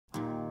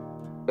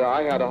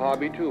I had a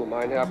hobby too.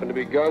 Mine happened to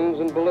be guns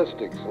and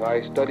ballistics. And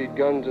I studied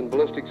guns and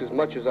ballistics as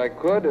much as I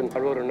could, and I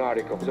wrote an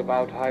article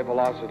about high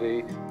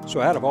velocity.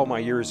 So out of all my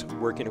years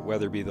working at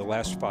Weatherby, the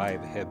last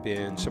 5 have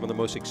been some of the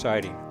most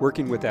exciting.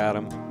 Working with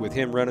Adam, with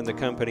him running the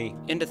company.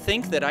 And to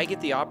think that I get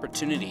the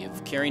opportunity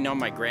of carrying on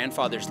my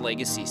grandfather's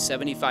legacy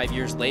 75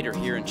 years later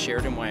here in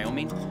Sheridan,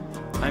 Wyoming,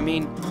 I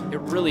mean, it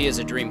really is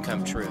a dream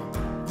come true.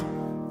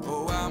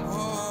 Oh, I'm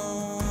home.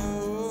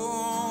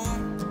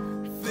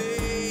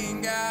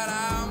 Thank God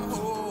I'm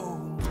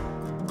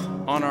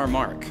home. On Our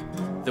Mark,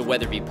 the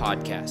Weatherby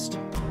Podcast.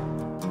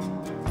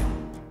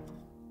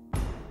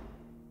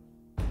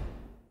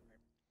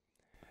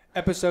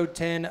 Episode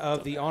 10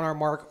 of the On Our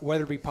Mark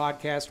Weatherby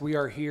Podcast. We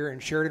are here in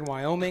Sheridan,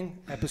 Wyoming.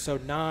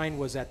 Episode 9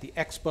 was at the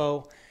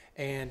Expo,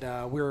 and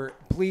we're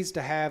pleased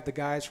to have the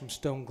guys from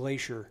Stone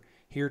Glacier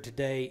here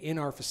today in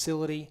our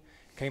facility.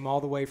 Came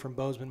all the way from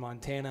Bozeman,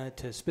 Montana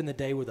to spend the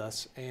day with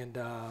us, and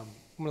I'm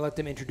going to let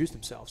them introduce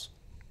themselves.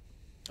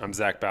 I'm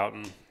Zack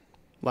Boughton.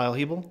 Lyle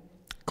Hebel.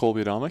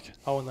 Colby.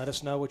 Oh, and let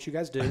us know what you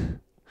guys do.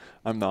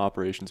 I'm the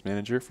operations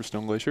manager for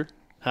Stone Glacier.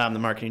 I'm the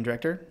marketing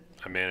director.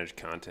 I manage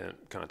content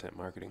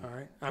marketing. All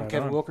right. I'm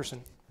Kevin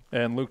Wilkerson.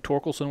 And Luke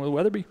Torkelson with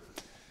Weatherby.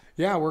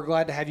 Yeah, we're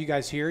glad to have you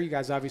guys here. You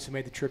guys obviously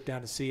made the trip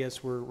down to see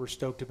us. We're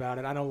stoked about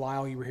it. I know,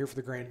 Lyle, you were here for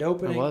the grand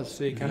opening. I was.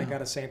 So you kind of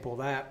got a sample of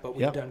that, but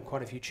we've done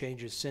quite a few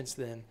changes since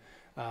then.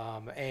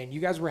 And you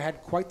guys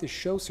had quite the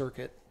show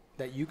circuit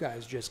that you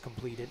guys just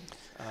completed.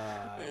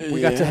 We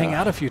got to hang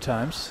out a few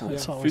times.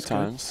 That's a always few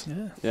times.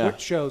 Good. Yeah.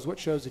 What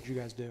shows did you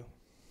guys do?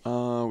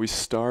 We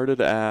started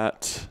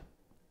at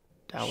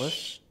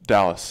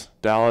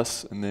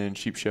Dallas, and then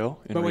Sheep Show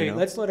in But wait, Reno.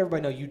 let's let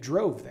everybody know you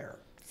drove there.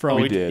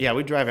 We did. Yeah,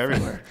 we drive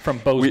everywhere. From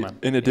Bozeman.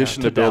 In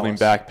addition to building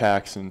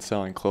backpacks and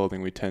selling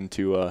clothing, we tend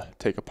to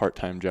take a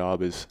part-time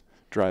job as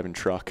driving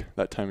truck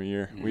that time of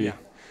year. We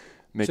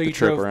make so the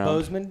trip around. So you drove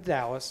Bozeman to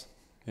Dallas.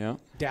 Yeah.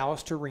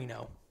 Dallas to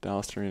Reno.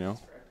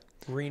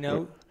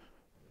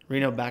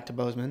 Reno back to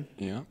Bozeman.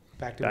 Yeah.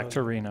 Back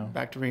to Reno.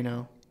 Back to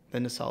Reno.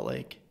 Then to Salt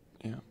Lake.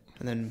 Yeah.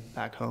 And then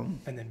back home.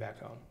 And then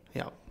back home.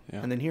 Yeah.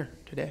 Yeah. And then here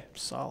today.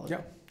 Solid.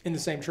 Yeah. In the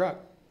same truck.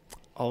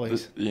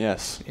 Always.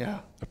 Yes.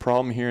 Yeah. A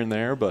problem here and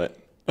there, but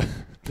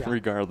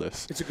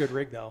regardless. It's a good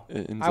rig though.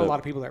 I have a lot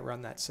of people that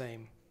run that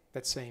same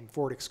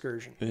Ford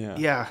Excursion.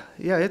 Yeah,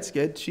 it's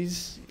good.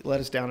 She's let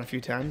us down a few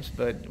times,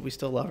 but we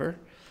still love her.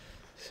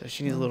 So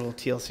she needs a little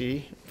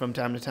TLC from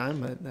time to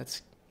time, but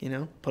that's,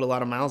 put a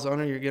lot of miles on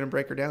her, you're going to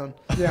break her down.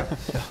 Yeah,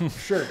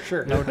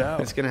 sure. No doubt.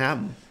 It's going to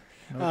happen.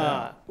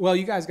 Well,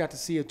 you guys got to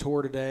see a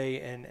tour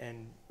today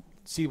and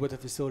see what the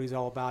facility's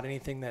all about.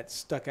 Anything that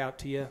stuck out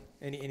to you?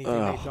 Anything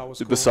that you thought was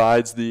cool?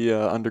 Besides the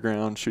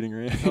underground shooting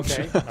range.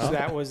 Okay, so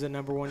that was the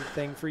number one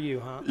thing for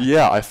you, huh?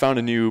 Yeah, I found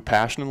a new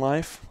passion in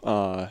life.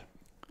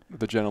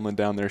 The gentleman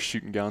down there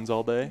shooting guns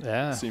all day.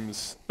 Yeah.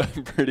 Seems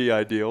pretty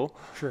ideal.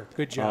 Sure,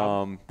 good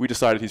job. We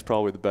decided he's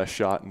probably the best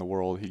shot in the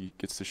world. He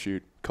gets to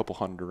shoot a couple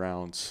hundred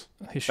rounds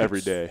every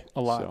day.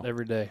 A lot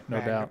every day,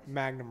 no doubt.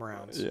 Magnum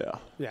rounds. Yeah.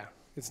 Yeah,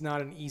 it's not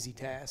an easy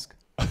task,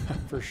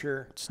 for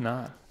sure. It's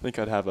not. I think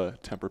I'd have a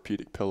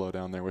Tempur-Pedic pillow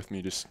down there with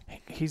me, just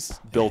he's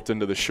built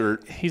into the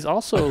shirt. He's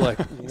also like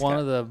one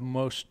of the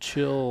most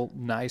chill,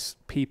 nice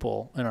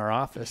people in our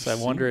office. I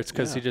wonder it's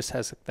because he just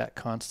has that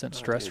constant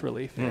stress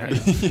relief. Yeah.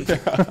 He's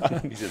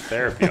in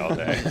therapy all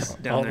day.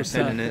 Down there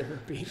sending it.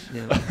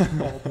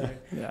 All day.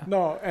 Yeah.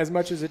 No, as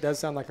much as it does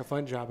sound like a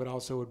fun job, it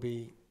also would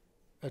be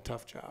a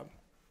tough job.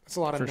 It's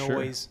a lot of noise.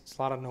 Sure. It's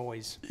a lot of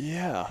noise.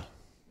 Yeah.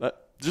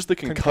 Just the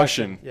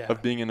concussion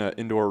of being in an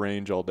indoor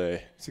range all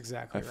day. That's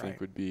exactly I think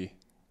would be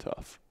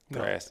tough.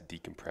 Probably has to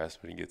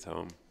decompress when he gets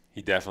home.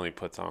 He definitely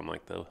puts on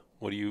like the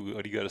what do you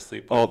go to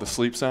sleep with? Oh, the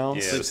sleep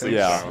sounds. Yeah, the sleep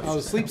sounds. Oh,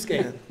 the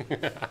sleepscape.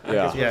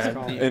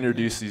 Yeah.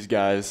 Introduce these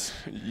guys.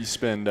 You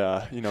spend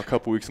a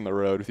couple weeks on the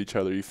road with each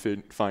other. You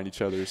find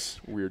each other's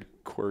weird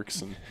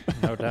quirks and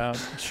no doubt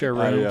share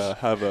rooms. I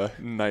have a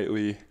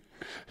nightly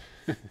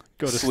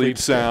go to sleep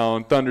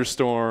sound,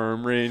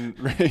 thunderstorm,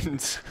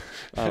 rains.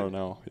 I don't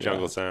know.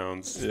 Jungle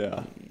sounds.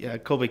 Yeah. Yeah,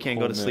 Colby can't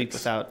go to sleep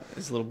without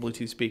his little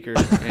Bluetooth speaker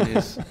and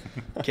his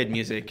kid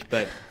music.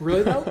 But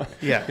really though?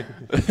 Yeah.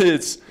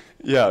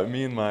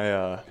 Me and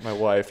my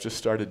wife just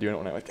started doing it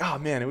when I'm like, oh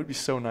man, it would be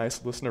so nice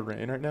to listen to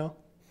rain right now.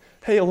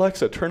 Hey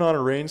Alexa, turn on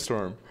a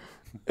rainstorm.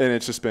 And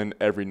it's just been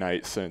every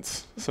night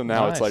since. So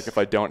now it's like if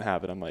I don't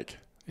have it, I'm like,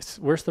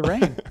 where's the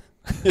rain?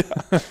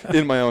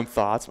 In my own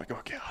thoughts, I'm like,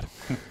 oh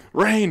God,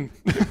 rain,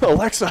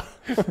 Alexa.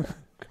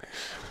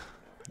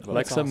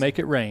 Alexa, awesome. Make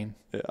it rain.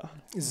 Yeah.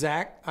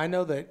 Zach, I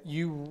know that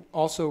you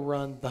also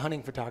run The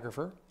Hunting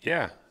Photographer.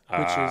 Yeah.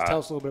 Which is, tell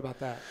us a little bit about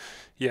that.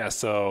 Yeah,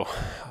 so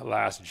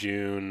last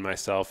June,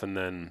 myself and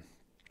then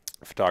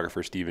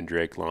photographer Stephen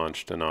Drake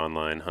launched an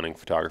online hunting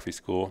photography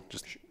school.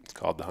 It's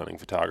called The Hunting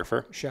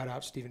Photographer. Shout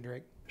out Stephen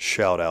Drake.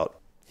 Shout out.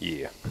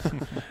 Yeah.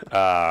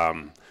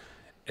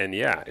 And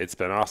yeah, it's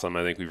been awesome.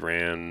 I think we've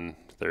ran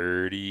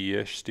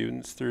 30-ish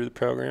students through the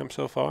program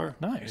so far.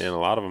 Nice. And a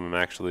lot of them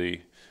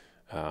actually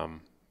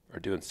are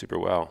doing super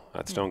well.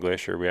 At Stone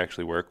Glacier, we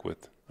actually work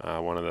with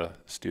one of the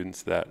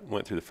students that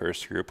went through the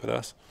first group with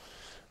us.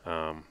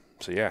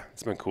 So yeah,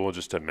 it's been cool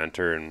just to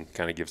mentor and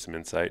kind of give some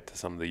insight to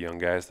some of the young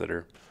guys that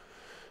are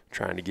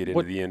trying to get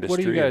into the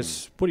industry.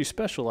 What do you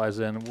specialize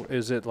in?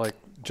 Is it like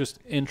just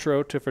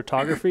intro to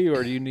photography,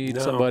 or do you need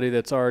somebody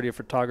that's already a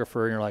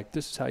photographer and you're like,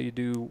 this is how you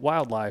do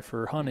wildlife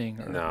or hunting?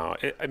 Or? No,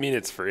 I mean,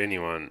 it's for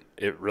anyone.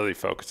 It really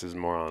focuses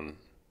more on,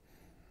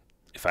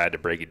 if I had to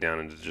break it down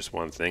into just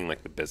one thing,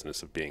 like the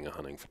business of being a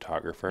hunting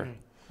photographer.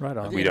 Right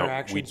on. The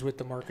interactions with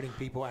the marketing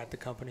people at the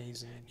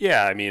companies.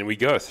 Yeah, I mean, we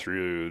go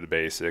through the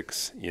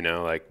basics,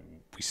 like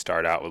we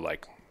start out with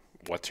like,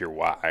 what's your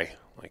why?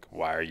 Like,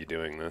 why are you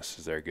doing this?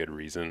 Is there a good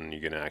reason?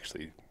 You're going to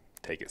actually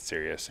take it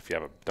serious. If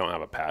you don't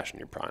have a passion,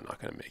 you're probably not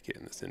going to make it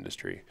in this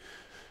industry.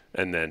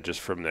 And then just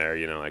from there,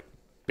 like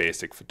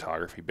basic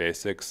photography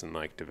basics and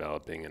like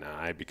developing an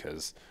eye,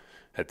 because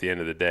at the end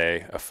of the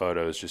day, a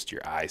photo is just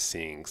your eye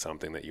seeing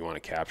something that you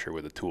want to capture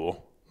with a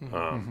tool.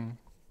 And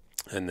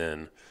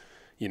then,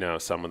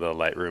 some of the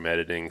Lightroom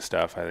editing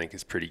stuff I think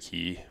is pretty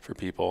key for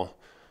people.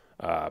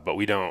 But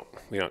we don't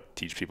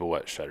teach people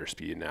what shutter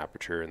speed and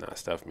aperture and that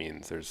stuff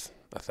means. There's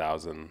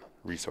 1,000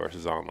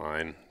 resources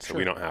online, so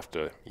we don't have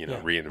to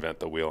reinvent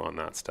the wheel on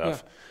that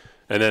stuff.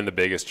 And then the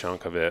biggest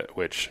chunk of it,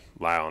 which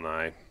Lyle and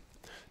I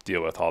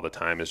deal with all the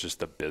time, is just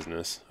the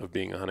business of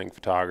being a hunting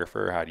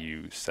photographer. How do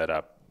you set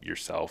up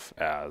yourself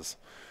as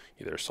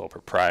either a sole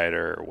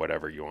proprietor or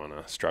whatever you want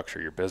to structure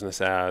your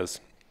business as?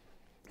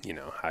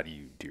 How do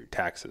you do your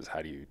taxes?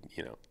 How do you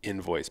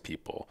invoice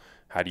people?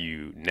 How do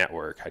you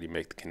network? How do you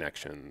make the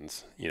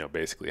connections?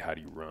 Basically, how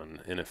do you run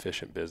an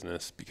efficient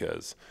business?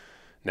 Because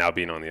now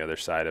being on the other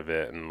side of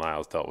it, and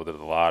Lyle's dealt with it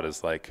a lot,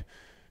 is like,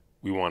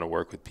 we want to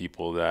work with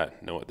people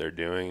that know what they're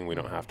doing. We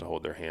don't have to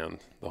hold their hand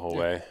the whole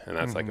way. And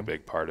that's like a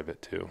big part of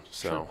it too.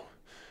 So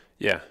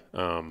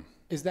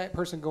is that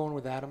person going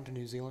with Adam to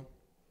New Zealand?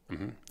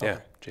 Yeah.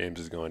 James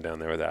is going down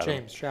there with Adam.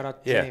 James, shout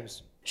out to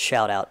James.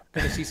 Shout out.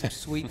 Going to see some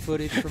sweet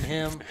footage from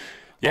him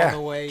on the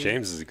way.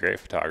 James is a great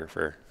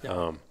photographer.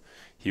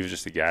 He was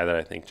just a guy that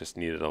I think just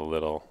needed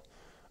a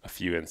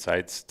few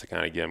insights to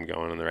kind of get him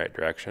going in the right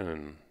direction.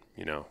 And,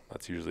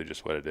 that's usually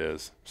just what it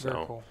is. So,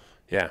 very cool.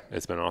 Yeah,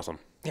 it's been awesome.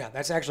 Yeah,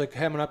 that's actually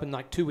coming up in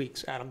like 2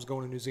 weeks. Adam's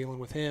going to New Zealand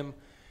with him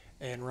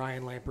and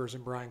Ryan Lampers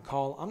and Brian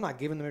Call. I'm not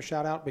giving them a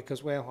shout out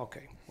because, we'll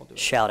do it.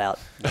 Shout out.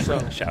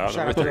 So shout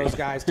out to those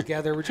guys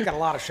together. We just got a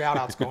lot of shout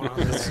outs going on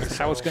today. That's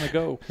how it's going to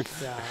go.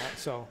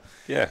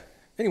 Yeah.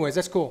 Anyways,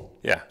 that's cool.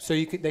 Yeah. So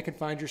they can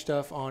find your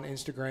stuff on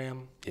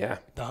Instagram. Yeah.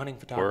 The Hunting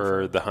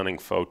Photographer. Or the Hunting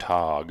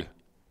Photog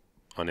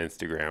on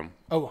Instagram.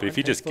 Oh, but if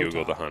you just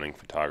Google the Hunting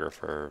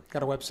Photographer,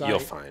 got a website, you'll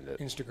find it.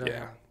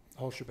 Instagram,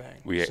 whole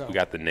shebang. We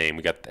got the name,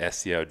 we got the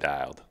SEO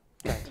dialed.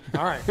 Okay.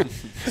 All right.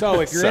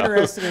 So if you're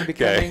interested in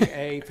becoming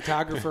a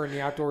photographer in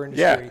the outdoor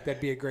industry, that'd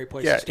be a great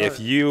place to start. If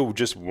you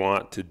just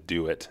want to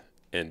do it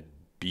and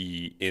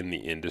be in the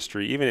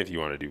industry, even if you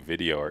want to do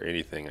video or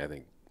anything, I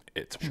think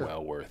it's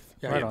well worth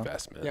the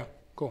investment. Yeah.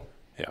 Cool.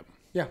 Yeah.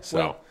 Yeah.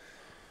 So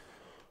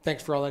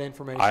thanks for all that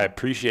information. I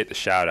appreciate the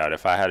shout out.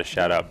 If I had a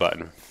shout out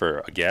button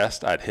for a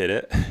guest, I'd hit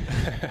it.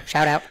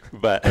 Shout out.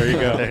 But there you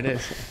go. There it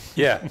is.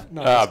 Yeah.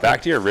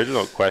 Back to your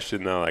original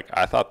question though, like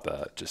I thought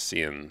just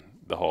seeing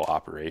the whole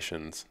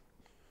operations,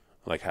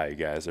 like how you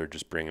guys are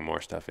just bringing more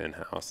stuff in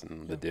house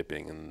and the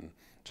dipping and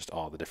just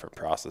all the different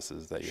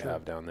processes that you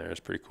have down there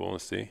is pretty cool to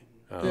see.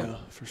 Yeah,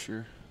 for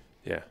sure.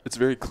 Yeah. It's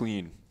very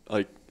clean.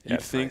 Like you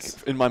think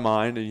in my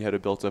mind, and you had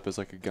it built up as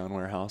like a gun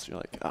warehouse. You're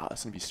like,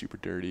 it's gonna be super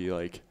dirty,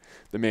 like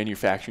the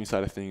manufacturing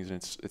side of things, and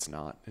it's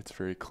not. It's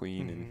very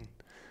clean, and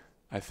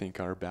I think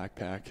our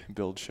backpack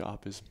build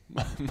shop is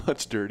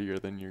much dirtier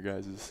than your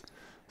guys'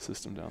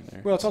 system down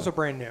there. Well, it's also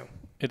brand new.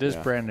 It is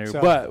brand new,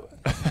 but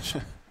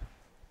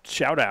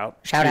shout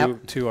out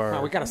to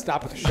our. We got to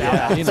stop with the shout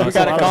outs. We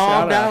got to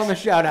calm down on the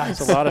shout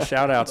outs. It's a lot of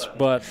shout outs,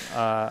 but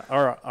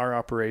our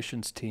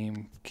operations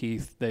team,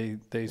 Keith, they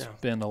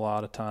spend a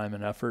lot of time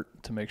and effort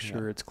to make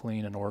sure it's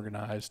clean and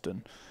organized.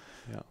 And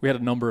we had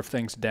a number of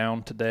things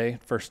down today,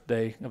 first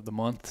day of the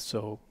month,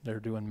 so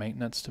they're doing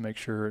maintenance to make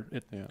sure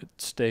it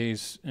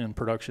stays in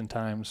production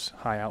times,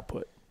 high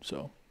output.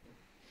 So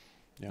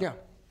yeah.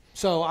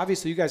 So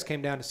obviously you guys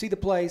came down to see the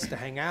place, to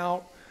hang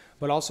out,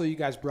 but also you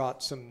guys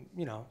brought some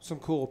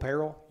cool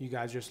apparel. You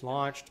guys just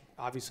launched,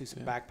 obviously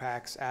some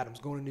backpacks. Adam's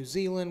going to New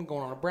Zealand,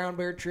 going on a brown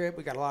bear trip.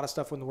 We got a lot of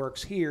stuff in the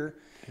works here.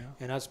 Yeah.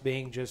 And us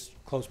being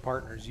just close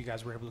partners, you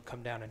guys were able to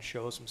come down and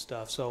show us some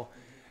stuff. So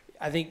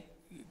I think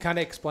kind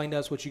of explain to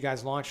us what you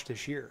guys launched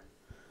this year.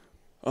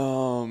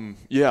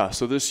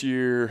 So this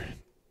year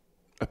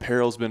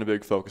apparel's been a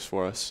big focus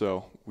for us.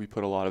 So we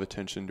put a lot of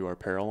attention to our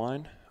apparel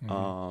line.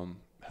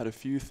 Had a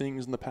few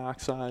things in the pack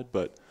side,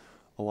 but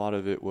a lot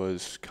of it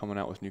was coming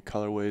out with new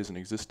colorways and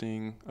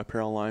existing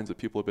apparel lines that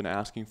people have been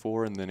asking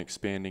for, and then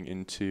expanding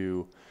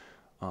into,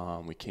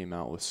 we came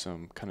out with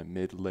some kind of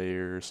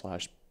mid-layer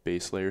 /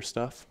 base layer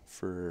stuff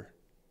for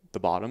the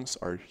bottoms,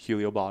 our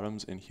Helio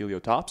bottoms and Helio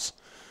tops.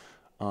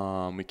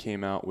 We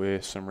came out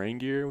with some rain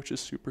gear, which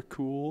is super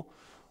cool,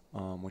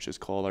 which is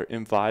called our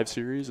M5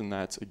 series, and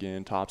that's,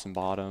 again, tops and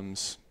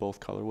bottoms, both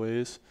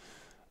colorways.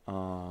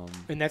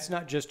 And that's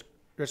not just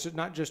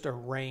a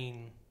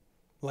rain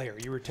layer.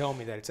 You were telling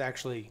me that it's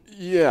actually.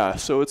 Yeah,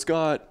 so it's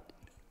got.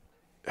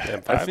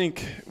 M5? I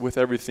think with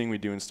everything we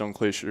do in Stone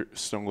Glacier,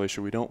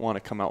 we don't want to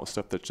come out with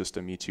stuff that's just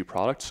a Me Too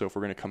product. So if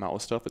we're going to come out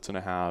with stuff, it's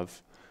going to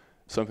have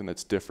something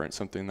that's different,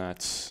 something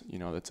that's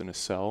that's going to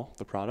sell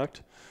the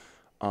product.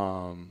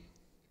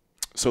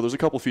 So there's a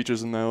couple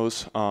features in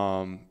those.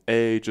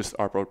 Just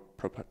our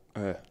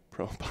I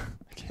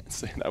can't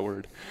say that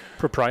word.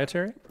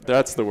 Proprietary?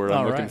 That's the word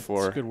I'm looking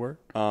for. That's a good word.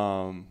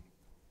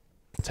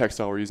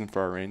 Textile we're using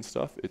for our rain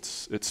stuff, it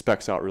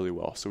specs out really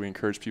well. So we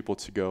encourage people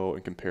to go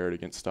and compare it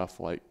against stuff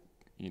like,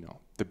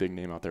 the big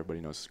name out there everybody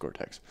knows is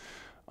Gore-Tex,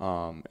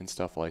 and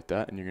stuff like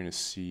that. And you're going to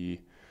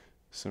see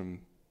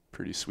some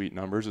pretty sweet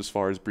numbers as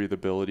far as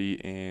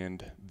breathability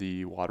and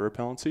the water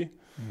repellency.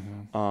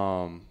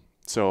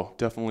 So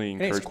definitely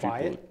encourage people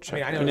to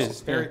check. I know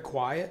it's very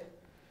quiet.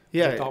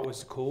 Yeah, I thought it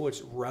was cool.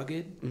 It's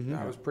rugged.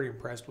 I was pretty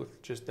impressed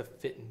with just the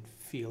fit and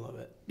feel of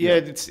it. Yeah,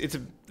 it's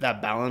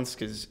that balance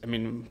because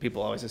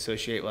people always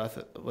associate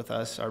with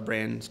us, our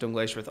brand Stone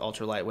Glacier, with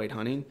ultra lightweight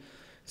hunting.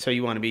 So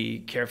you want to be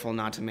careful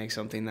not to make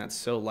something that's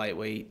so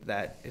lightweight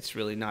that it's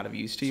really not of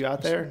use to you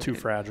out there. Too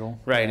fragile.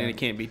 Right, and it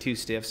can't be too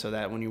stiff so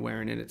that when you're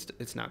wearing it,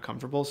 it's not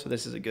comfortable. So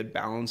this is a good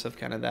balance of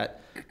kind of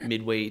that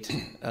mid-weight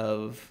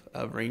of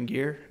rain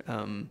gear.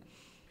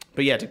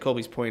 But yeah, to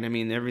Colby's point,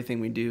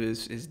 everything we do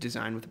is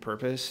designed with a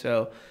purpose.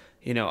 So,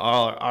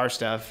 all our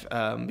stuff,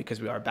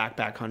 because we are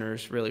backpack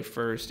hunters, really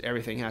first,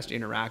 everything has to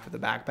interact with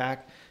the backpack.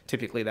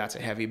 Typically, that's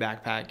a heavy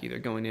backpack, either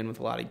going in with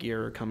a lot of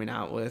gear or coming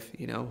out with,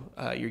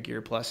 your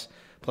gear plus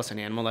an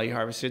animal that you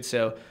harvested.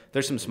 So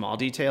there's some small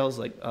details,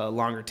 like a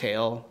longer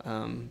tail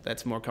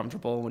that's more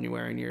comfortable when you're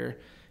wearing your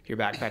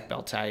backpack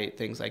belt tight,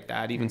 things like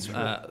that. Even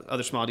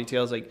other small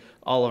details, like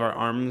all of our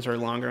arms are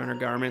longer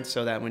undergarments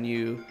so that when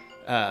you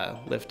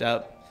lift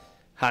up,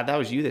 that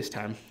was you this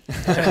time.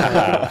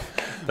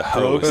 The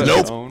hose.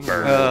 Nope.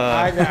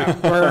 I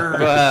got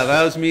burned.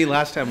 That was me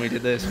last time we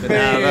did this, but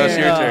now that was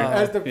your turn.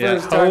 That's the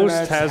first time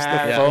Host has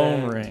the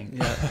phone ring.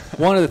 Yeah.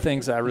 One of the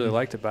things I really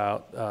liked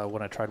about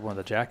when I tried one of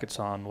the jackets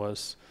on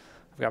was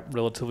I've got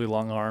relatively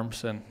long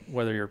arms, and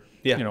whether you're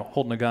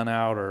holding a gun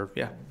out or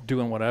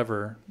doing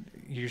whatever,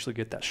 you usually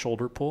get that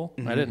shoulder pull.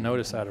 I didn't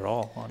notice that at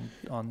all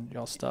on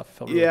y'all's stuff.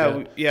 Felt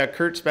really good.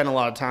 Kurt spent a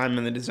lot of time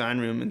in the design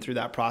room and through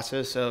that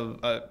process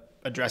of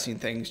addressing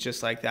things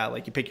just like that.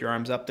 Like you pick your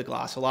arms up to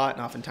gloss a lot,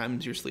 and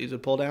oftentimes your sleeves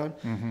would pull down.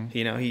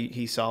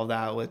 He solved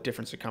that with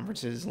different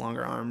circumferences,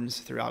 longer arms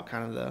throughout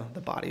kind of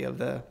the body of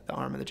the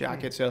arm of the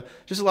jacket. So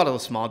just a lot of the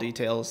small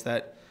details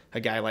that a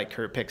guy like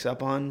Kurt picks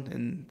up on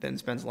and then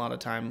spends a lot of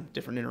time,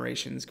 different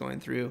iterations going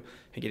through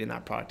and getting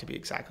that product to be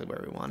exactly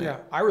where we want it. Yeah,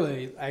 I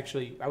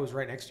was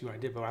right next to you when I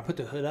did, but when I put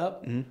the hood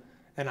up and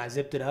I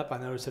zipped it up, I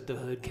noticed that the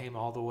hood came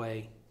all the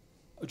way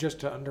just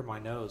to under my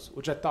nose,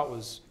 which I thought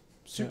was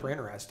super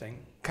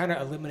interesting. Kind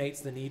of eliminates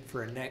the need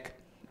for a neck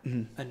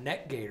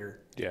gaiter.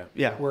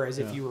 Yeah. Whereas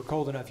if you were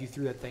cold enough, you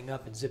threw that thing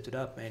up and zipped it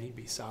up, man, you'd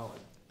be solid.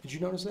 Did you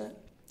notice that?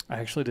 I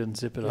actually didn't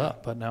zip it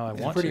up, but now I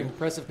want to. Pretty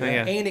impressive.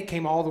 And it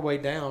came all the way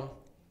down.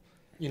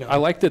 I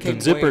like that the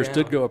zippers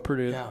did go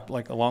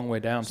a long way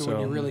down. So when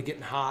you're really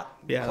getting hot,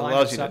 it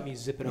allows you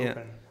zip it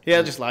open. Yeah,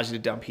 it just allows you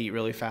to dump heat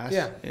really fast.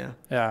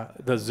 Yeah.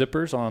 The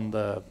zippers on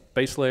the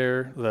base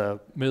layer, the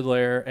mid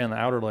layer, and the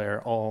outer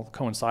layer all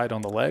coincide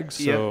on the legs.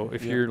 So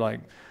if you're like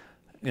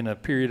in a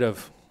period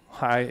of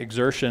high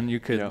exertion,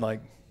 you could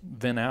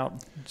vent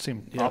out. It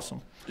seemed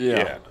awesome.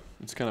 Yeah.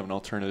 It's kind of an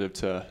alternative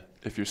to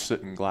if you're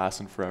sitting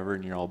glassing forever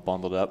and you're all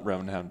bundled up,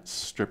 rather than having to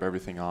strip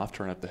everything off,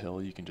 turn up the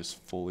hill, you can just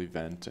fully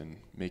vent and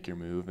make your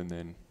move. And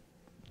then,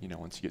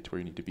 once you get to where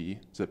you need to be,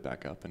 zip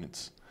back up, and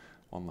it's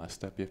one less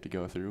step you have to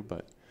go through.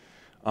 But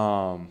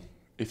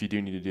if you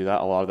do need to do that,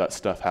 a lot of that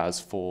stuff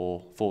has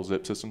full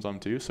zip systems on them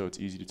too, so it's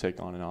easy to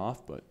take on and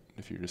off. But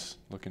if you're just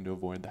looking to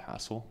avoid the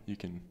hassle, you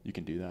can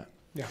do that.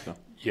 Yeah. So.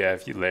 Yeah,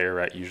 if you layer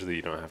right, usually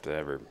you don't have to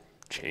ever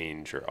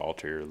change or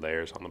alter your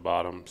layers on the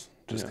bottoms,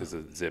 just because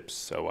the zip's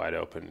so wide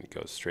open, it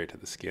goes straight to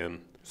the skin.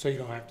 So you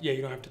don't have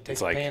to take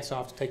your pants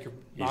off to take your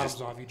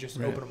bottoms off. You just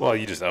open them up. Well,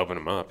 you just open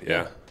them up,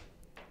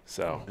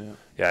 So,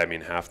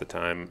 half the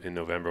time in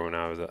November when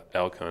I was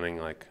elk hunting,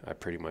 like I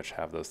pretty much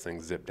have those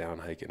things zipped down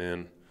hiking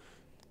in.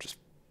 Just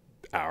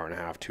hour and a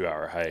half, 2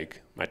 hour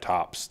hike. My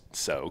top's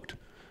soaked.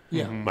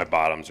 Yeah. My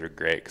bottoms are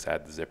great because I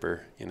had the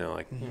zipper,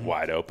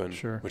 wide open,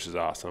 which is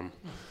awesome.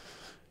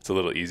 It's a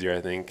little easier,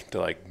 I think,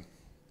 to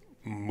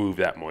move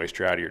that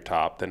moisture out of your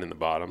top than in the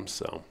bottoms.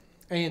 So.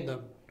 And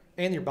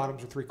your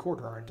bottoms are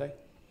 3/4, aren't they?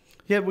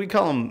 Yeah, we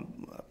call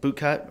them boot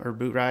cut or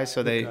boot rise.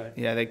 So they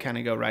kind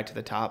of go right to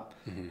the top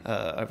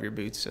of your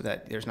boots, so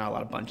that there's not a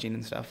lot of bunching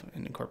and stuff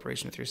and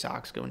incorporation with your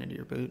socks going into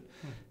your boot.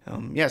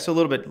 So a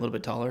little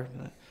bit taller.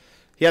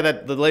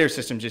 But the layer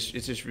system it's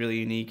just really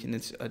unique, and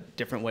it's a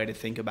different way to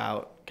think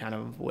about kind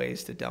of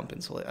ways to dump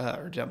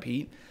or dump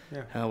heat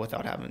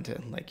without having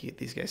to, like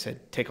these guys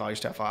said, take all your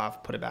stuff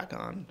off, put it back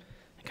on,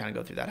 and kind of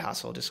go through that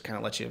hassle. Just kind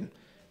of let you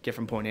get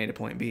from point A to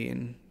point B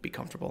and be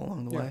comfortable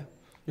along the way.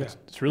 Yeah.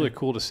 It's really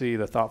cool to see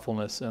the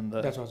thoughtfulness and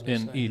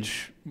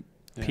each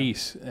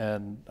piece,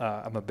 and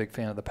I'm a big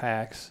fan of the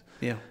packs.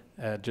 Yeah.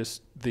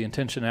 just the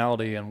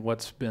intentionality and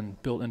what's been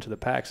built into the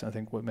packs. And I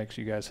think what makes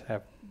you guys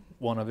have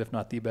one of, if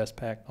not the best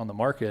pack on the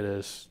market,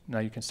 is now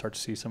you can start to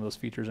see some of those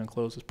features and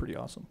clothes is pretty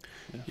awesome.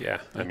 Yeah.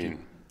 I mean,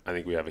 I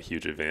think we have a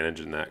huge advantage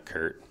in that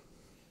Kurt.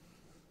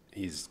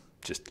 He's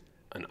just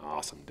an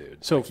awesome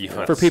dude. So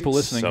like, for people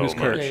listening, so who's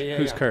Kurt? Yeah,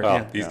 Who's Kurt?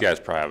 Well, these guys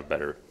probably have a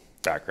better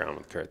background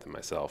with Kurt than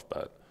myself,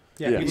 but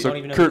people so don't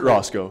even know Kurt who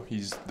Roscoe,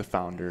 he's the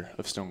founder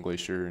of Stone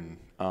Glacier, and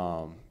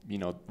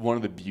one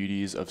of the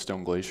beauties of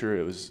Stone Glacier,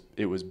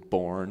 it was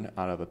born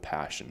out of a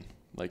passion.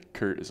 Like,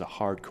 Kurt is a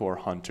hardcore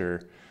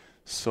hunter,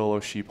 solo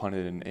sheep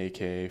hunted in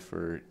AK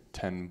for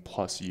 10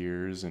 plus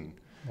years, and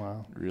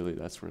really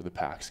that's where the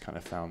packs kind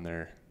of found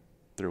their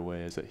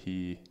way, is that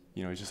he's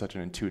just such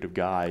an intuitive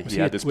guy. Was he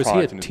had this was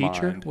product he a in his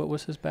teacher? mind. What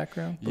was his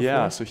background before?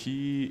 Yeah, so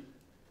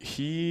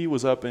he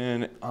was up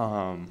in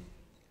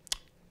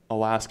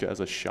Alaska as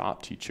a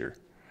shop teacher.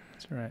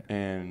 That's right.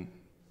 And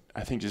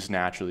I think just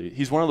naturally,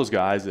 he's one of those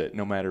guys that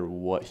no matter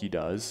what he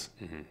does,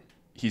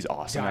 he's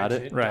awesome at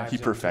it. Right. He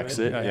perfects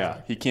it.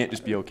 Yeah. He can't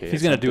just be okay.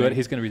 He's going to do it.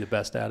 He's going to be the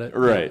best at it.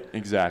 Right.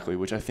 Exactly.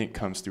 Which I think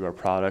comes through our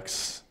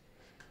products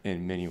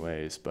in many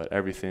ways. But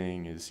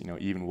everything is,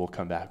 even we'll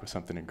come back with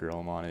something and grill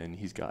him on it, and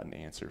he's got an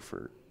answer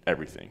for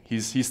everything.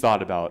 He's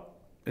thought about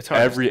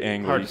every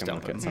angle you can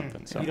look at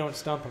something. So You don't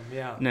stump him,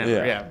 yeah.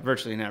 Never, yeah,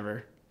 virtually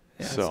never.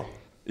 Yeah. So,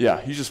 yeah,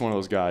 he's just one of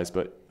those guys.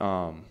 But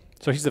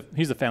so he's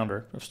the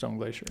founder of Stone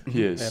Glacier.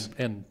 He is.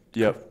 And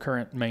Yep.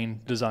 current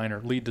main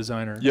designer, lead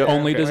designer, Yep.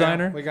 only Okay,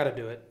 designer. well, we got to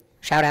do it.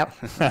 Shout out.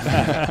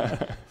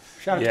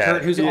 Shout out to Yeah,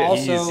 Kurt, who's yeah,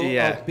 also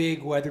he's- a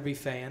big Weatherby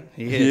fan.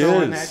 He He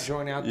Throwing is. that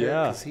joint out there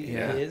Yeah. because he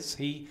is.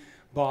 He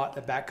bought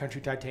the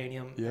Backcountry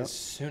Titanium Yep. as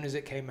soon as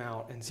it came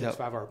out in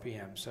 6.5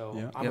 RPM. So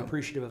Yep. I'm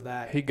appreciative of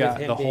that. He got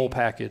With him the whole being-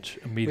 package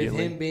With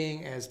immediately. him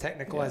being as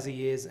technical as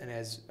he is and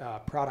as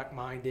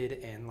product-minded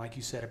and, like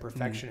you said, a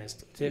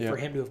perfectionist, for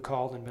him to have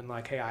called and been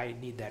like, hey, I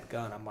need that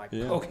gun, I'm like,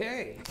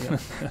 okay. Yeah, he I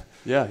was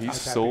happy to hear him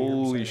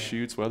solely say that.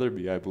 shoots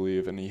Weatherby, I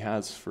believe, and he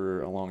has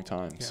for a long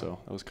time. So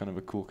that was kind of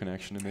a cool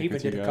connection to make He even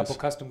with you did a guys. couple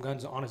custom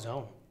guns on his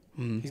own.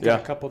 He's Yeah.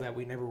 got a couple that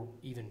we never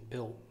even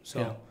built.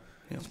 So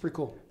it's pretty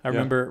cool. I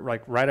remember,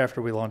 like, right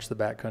after we launched the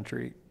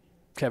Backcountry,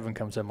 Kevin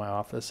comes in my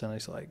office and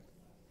he's like,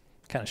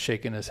 kind of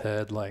shaking his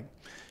head, like,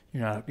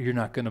 you're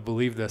not going to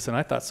believe this. And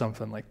I thought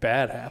something like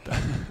bad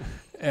happened.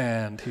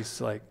 And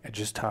he's like, I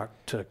just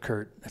talked to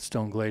Kurt at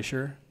Stone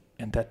Glacier,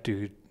 and that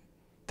dude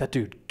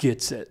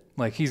gets it.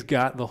 Like, he's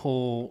got the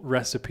whole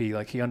recipe.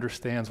 Like, he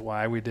understands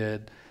why we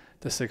did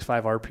the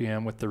 6.5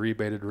 RPM with the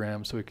rebated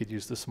rim, so we could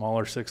use the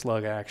smaller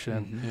 6-lug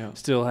action,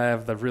 still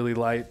have the really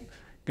light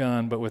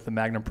gun, but with the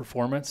Magnum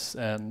performance.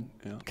 And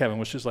Kevin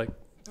was just like,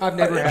 I've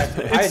never had.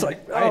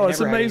 it's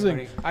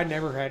amazing. I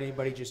never had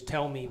anybody just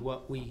tell me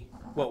what we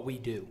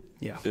do.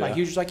 Yeah. Like,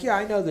 you're just like,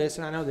 I know this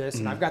and I know this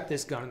and I've got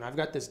this gun and I've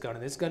got this gun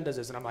and this gun does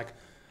this, and I'm like,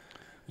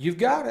 you've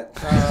got it.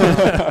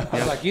 I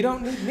was like, you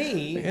don't need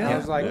me. I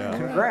was like,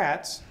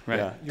 congrats. Right.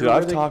 Yeah. You're Dude,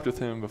 I've really- talked with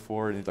him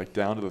before, and he's like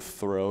down to the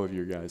throw of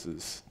your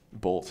guys'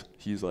 bolt.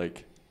 He's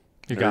like,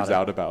 You got nerds it.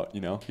 out about,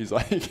 he's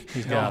like,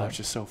 got it. it's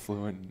just so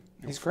fluent.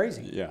 He's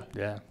crazy. Yeah.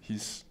 yeah.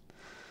 He's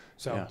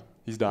So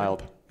he's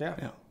dialed. yeah.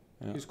 Yeah.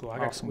 He was cool.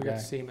 Awesome We got guy.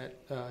 to see him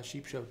at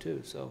Sheep Show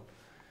too, so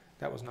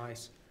that was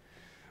nice.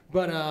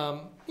 But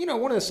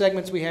one of the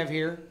segments we have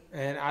here,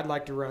 and I'd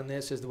like to run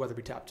this, is the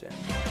Weatherby Top 10.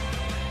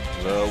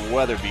 The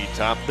Weatherby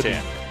Top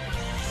 10.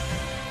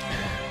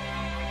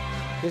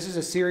 This is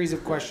a series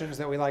of questions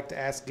that we like to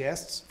ask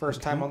guests.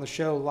 First time on the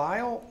show,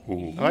 Lyle.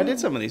 Oh, I did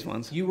some of these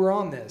ones. You were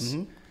on this,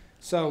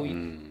 so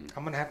I'm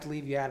gonna have to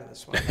leave you out of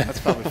this one. That's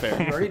probably fair.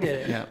 You already did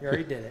it. Yeah. You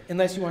already did it.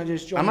 Unless you want to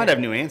just join. I might in. have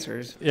new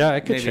answers. Yeah,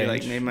 it could maybe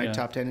change. maybe my Yeah.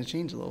 top 10 has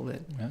changed a little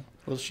bit. Yeah. A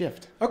little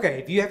shift. Okay,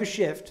 if you have a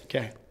shift,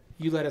 Okay.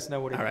 you let us know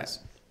what it is. All right.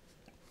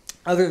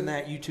 Other than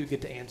that, you two get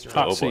to answer.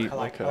 Hot I seat.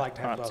 like to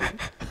have Hot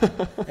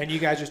both. And you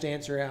guys just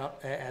answer out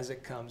as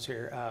it comes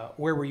here.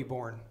 Where were you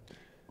born?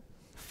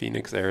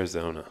 Phoenix,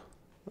 Arizona.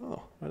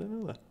 Oh, I didn't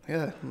know that.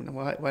 Yeah.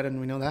 Why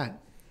didn't we know that?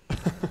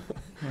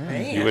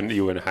 Man.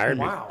 You wouldn't hire me.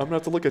 Wow. I'm gonna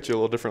have to look at you a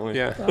little differently.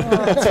 Yeah,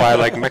 that's why I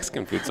like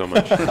Mexican food so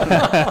much.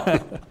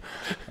 What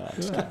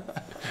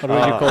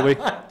about you, Colby?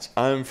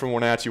 I'm from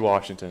Wenatchee,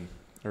 Washington,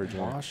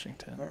 originally.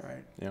 Washington. All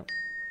right. Yep.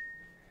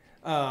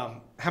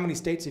 How many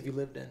states have you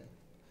lived in?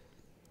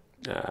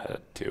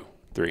 2,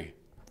 3.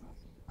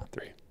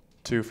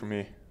 2 for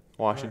me.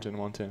 Washington,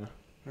 Montana.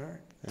 All right.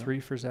 3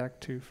 for Zack,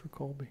 2 for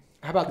Colby.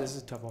 How about this? This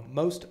is a tough one.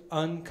 Most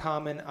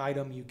uncommon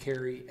item you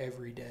carry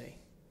every day.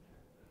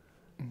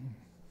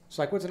 It's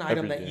like, what's an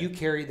item Every that day. you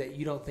carry that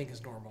you don't think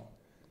is normal?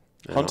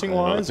 Hunting I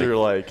don't wise, think- or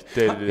like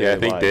day to day? Yeah, I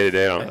think day to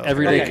day. I don't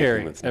Everyday Okay.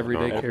 carry. That's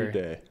Everyday normal. carry.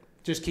 Every day.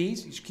 Just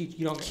keys?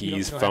 You don't Keys,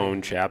 you don't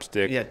phone,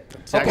 chapstick. Yeah. Okay,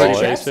 Zack's,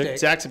 chapstick.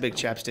 Zack's a big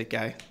chapstick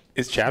guy.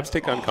 Is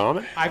chapstick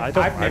uncommon? I've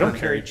I never don't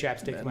carried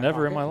chapstick in my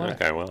Never in pocket. my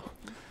life. Okay, well,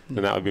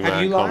 then that would be Have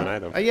my you, uncommon Lyle?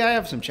 item. Yeah, I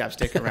have some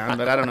chapstick around,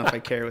 but I don't know if I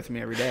carry it with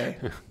me every day.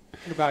 What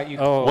about you?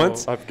 Oh,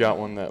 Once- I've got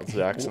one that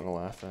Zach's gonna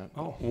laugh at.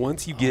 Oh.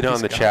 Once you get he's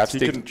on the got- he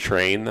chapstick can-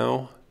 train,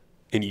 though,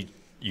 and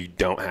you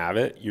don't have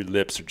it, your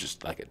lips are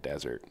just like a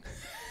desert.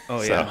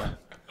 Oh, So, yeah.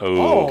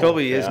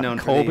 Colby is known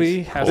for Colby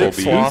these. has a Big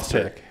flosser.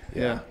 toothpick.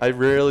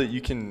 Yeah.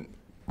 You can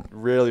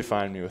rarely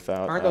find me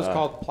without. Aren't those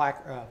called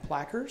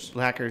plackers?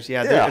 Blackers,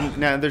 yeah. Yeah.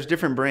 Now there's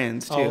different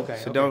brands too, okay,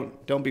 so okay.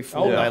 don't be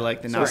fooled by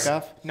like the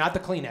knockoff. Not the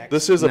Kleenex.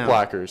 This is a No.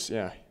 Plackers,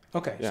 yeah.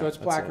 Okay, Yeah, so it's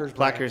that's it. plackers.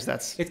 Blackers,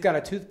 that's It's got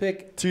a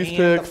toothpick. Toothpick,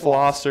 and the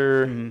floss.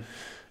 flosser. Mm-hmm.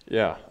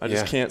 Yeah, I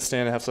just Yeah. can't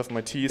stand to have stuff in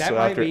my teeth. That so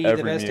might after be every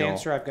the best meal,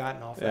 answer I've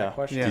gotten off Yeah. that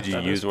question. Yeah. Did you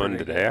That use is one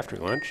pretty today after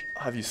lunch?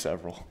 I've used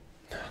several.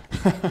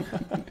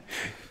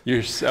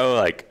 You're so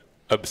like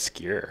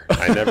obscure.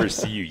 I never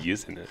see you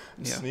using it.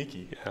 yeah.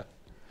 Sneaky. Yeah.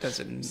 Does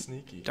it in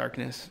Sneaky.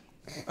 darkness.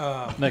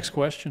 Next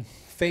question.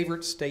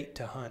 Favorite state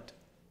to hunt?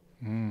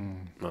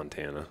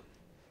 Montana.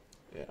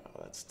 Yeah,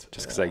 that's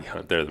Just because I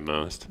hunt there the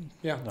most.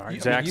 Yeah. All right,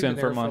 You've Zack's been in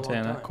there for a long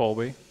Montana. time.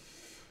 Colby.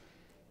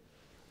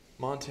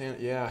 Montana.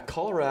 Yeah,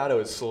 Colorado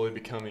is slowly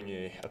becoming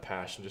a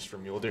passion just for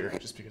mule deer,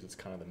 just because it's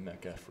kind of the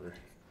mecca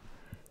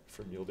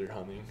for mule deer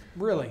hunting.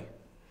 Really?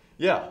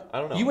 Yeah, I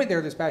don't know. You went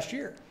there this past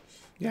year.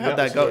 Yeah, Yeah, how'd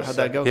that so go? it's How'd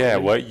that go? Yeah,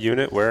 Colby? what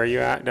unit? Where are you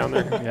at down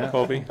there, Yeah.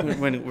 Colby?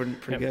 We're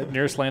pretty good.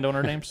 Nearest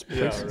landowner names?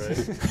 Yeah,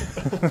 please?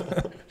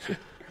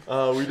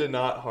 right. We did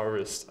not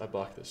harvest a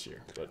buck this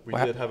year, but we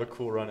Wow. did have a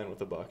cool run-in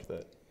with a buck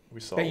that we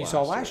saw. That you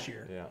saw last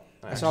year. Yeah,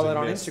 I saw that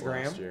on actually missed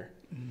Instagram. last year.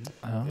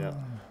 Oh. Yeah.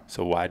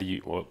 So why do you?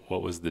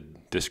 What was the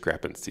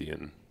discrepancy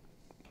and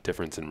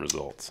difference in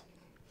results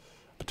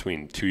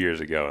between 2 years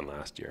ago and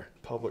last year?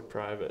 Public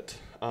private.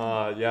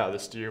 Yeah,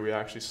 this deer we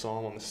actually saw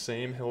him on the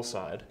same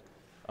hillside,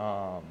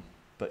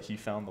 but he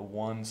found the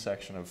one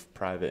section of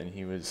private, and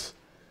he was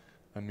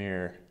a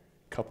mere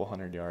couple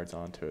hundred yards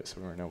onto it, so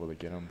we weren't able to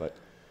get him. But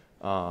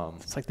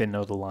It's like they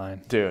know the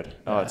line. dude,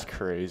 Yeah. it's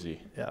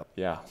crazy. Yeah.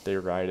 Yeah, they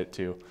ride it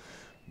too.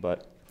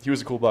 But he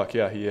was a cool buck.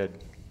 Yeah, he had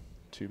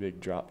 2 big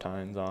drop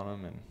tines on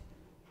him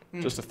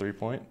and just a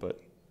 3-point, but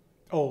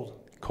Old.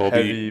 Colby,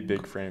 heavy,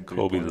 big frame.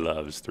 Colby 3-point.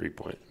 loves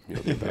 3-point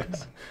mule deer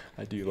bucks.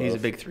 I do love. He's a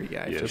big 3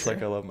 guy. Yeah. for Just sure.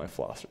 like I love my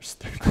flossers.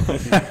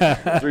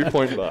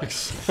 3-point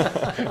bucks.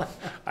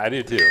 I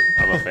do too.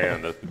 I'm a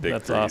fan of the big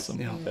That's threes.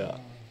 awesome. Yeah. Yeah.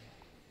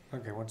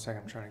 Okay, 1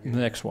 second. I'm trying to get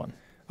Next one.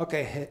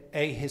 Okay,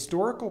 a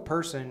historical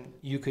person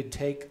you could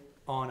take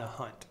on a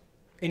hunt.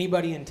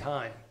 Anybody in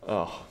time.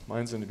 Oh,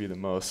 mine's going to be the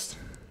most,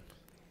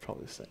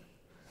 probably the same.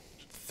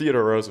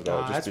 Theodore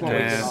Roosevelt, just That's one we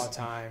because. get all the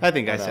time. I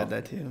think I I know. said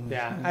that too.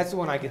 Yeah, that's the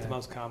one I get the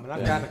most common.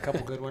 I've gotten a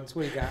couple good ones.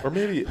 What do you got? Or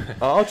maybe,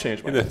 I'll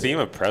change my In the answer. theme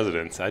of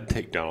presidents, I'd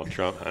take Donald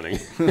Trump hunting.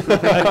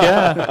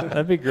 Yeah,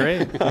 that'd be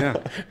great. Yeah.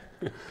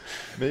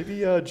 Maybe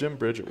Jim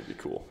Bridger would be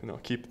cool.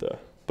 Keep the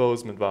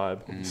Bozeman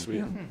vibe. Would be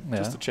sweet. Yeah.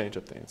 Just to change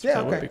up the answer. Yeah,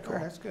 That would okay. be cool. All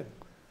right, that's good.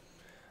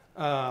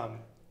 I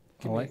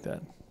Give me like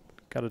that.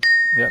 Got it.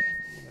 Yep.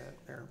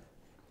 there.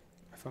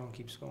 My phone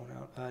keeps going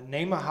out.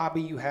 Name a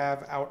hobby you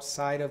have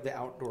outside of the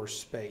outdoor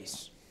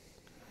space.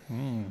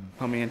 Want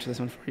me to answer this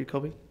one for you,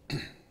 Colby?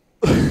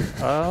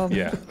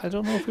 Yeah. I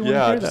don't know if we want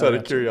Yeah, to hear just that. out of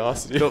answer.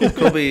 curiosity.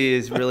 Colby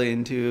is really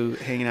into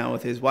hanging out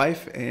with his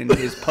wife and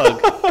his pug.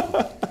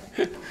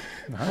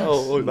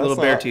 Oh, look, Little that's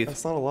bear not- tooth.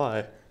 That's not a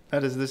lie.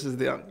 This is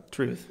the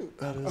truth.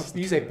 That Oh, is.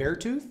 you say bear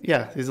tooth?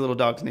 Yeah, his little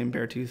dog's named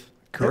Beartooth.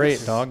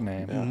 Great dog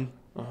name.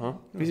 Yeah. Uh-huh.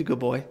 He's a good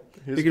boy.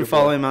 He's You a can good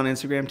follow boy. him on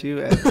Instagram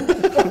too.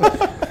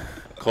 At,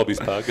 Colby's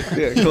pug.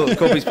 yeah,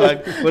 Colby's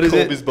pug. What is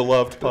Colby's it?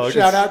 beloved pug.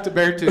 Shout out to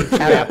bear tooth.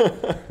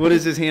 What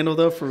is his handle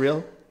though? For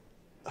real?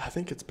 I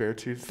think it's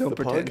Beartooth Don't the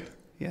pretend. pug.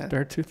 Yeah.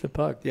 Beartooth the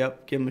pug.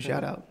 Yep. Give him a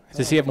shout out.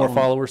 Does he have more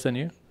followers than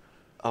you?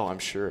 Oh, I'm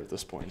sure at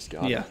this point he's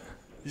got Yeah. it.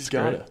 He's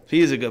got it.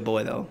 He is a good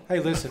boy though. Hey,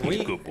 listen,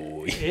 Good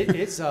boy.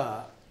 it's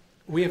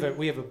we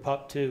have a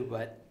pup too,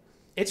 but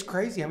it's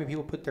crazy how many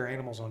people put their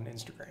animals on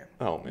Instagram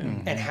Oh,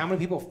 man. and how many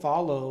people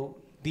follow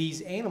these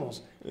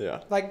animals.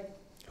 Yeah. Like,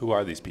 Who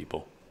are these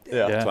people?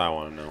 Yeah. That's what I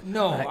want to know.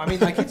 no, I mean,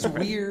 like it's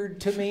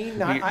weird to me.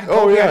 Not, I,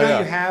 Oh, Colby, I yeah, know yeah.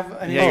 you have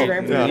an Yeah,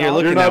 Instagram for yeah. your You're dog.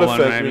 looking not at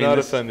one, I You're mean, not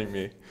this- offending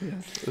me.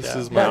 This Yeah.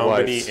 is my How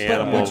many wife's. But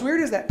animals? what's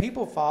weird is that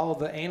people follow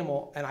the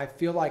animal, and I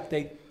feel like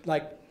they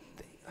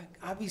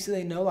obviously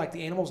they know like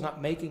the animal's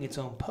not making its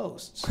own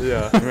posts,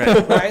 Yeah.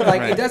 Right. right?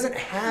 Like Right. it doesn't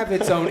have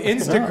its own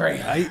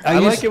Instagram. I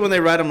like it when they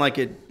write them like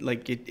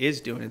it is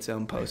doing its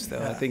own post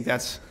though. I think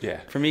that's Yeah.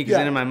 for me because Yeah.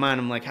 then in my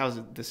mind I'm like, how's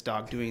this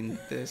dog doing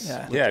this?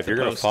 Yeah. with Yeah, if the you're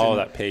going to post follow and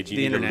that page, you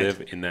the need internet? to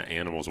live in that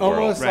animal's world.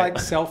 Almost Right. like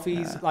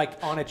selfies, like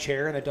on a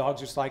chair, and the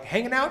dog's just like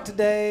hanging out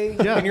today,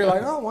 Yeah. and you're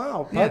like, oh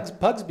wow,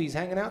 Pugsby's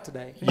hanging out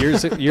today.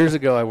 Years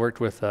ago, I worked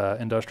with an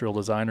industrial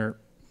designer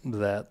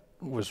that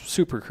was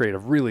super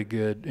creative, really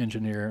good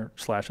engineer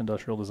 /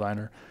 industrial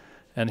designer,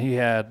 and he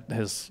had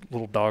his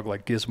little dog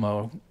like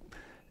Gizmo,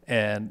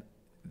 and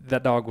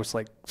that dog was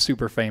like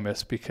super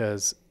famous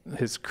because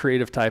his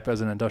creative type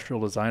as an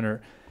industrial designer,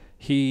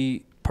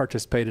 he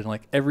participated in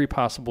like every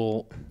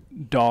possible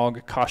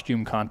dog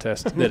costume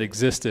contest that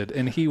existed,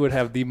 and he would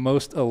have the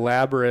most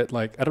elaborate,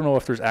 like, I don't know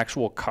if there's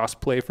actual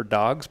cosplay for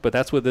dogs, but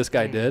that's what this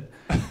guy did,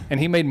 and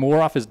he made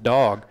more off his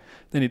dog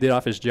than he did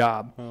off his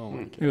job. Oh,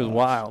 my God. It was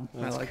wild.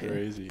 That's like it.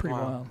 crazy. Pretty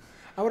Wow. wild.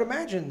 I would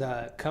imagine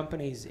the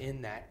companies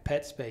in that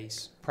pet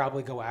space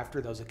probably go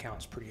after those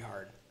accounts pretty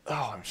hard.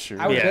 Oh, I'm sure.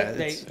 I would Yeah,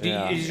 bet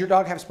does your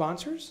dog have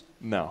sponsors?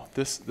 No,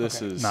 this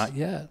is Not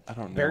yet. I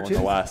don't know Beartooth? when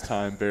the last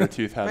time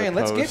Beartooth had Man, a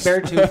let's post.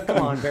 get Beartooth. Come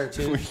on,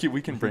 Beartooth.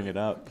 we can bring it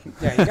up.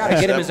 Yeah, you got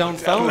to get him his own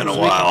phone. been a so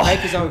we can while. make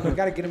his own. We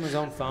got to get him his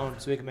own phone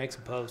so we can make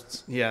some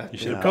posts. Yeah,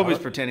 should've Kobe's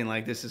bought- pretending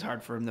like this is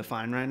hard for him to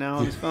find right now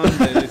on his phone.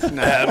 But it's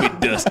not.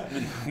 Let me dust.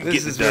 This Get the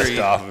is dust very-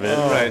 off of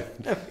it.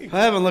 Right.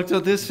 I haven't looked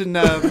at this in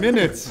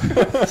minutes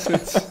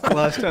since the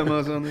last time I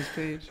was on this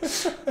page.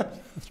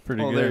 It's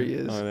pretty Oh, good. there he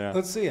is. Oh yeah.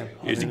 Let's see him.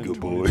 He's a good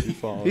boy.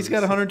 He's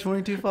got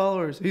 122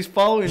 followers. He's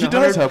following. He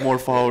 100 does have more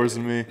followers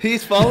than me.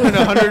 He's following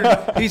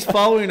 100. He's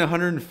following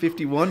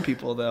 151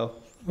 people though.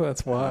 Well,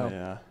 that's wild.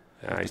 Yeah.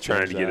 He's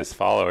trying to get his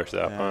followers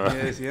up. Yeah. Huh?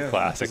 Yes, yeah.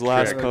 Classic His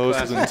last trick. post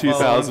was in Classic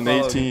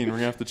 2018. We're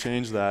gonna have to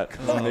change that. Make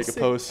a Classic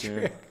post soon.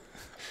 trick.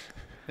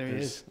 There he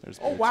is. There's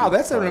Oh wow,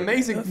 that's an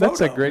amazing photo.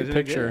 That's a great Is it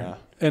picture,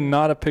 and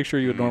not a picture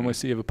you would normally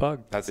see of a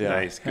pug. That's Yeah.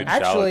 nice. Good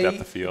Actually, shallow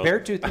depth of field.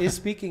 Beartooth is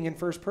speaking in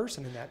first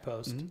person in that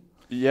post.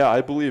 Yeah,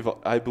 I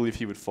believe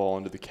he would fall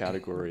into the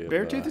category of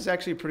Beartooth is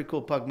actually a pretty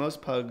cool pug.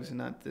 Most pugs,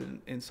 not to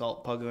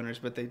insult pug owners,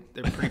 but they're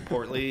pretty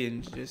portly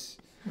and just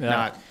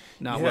not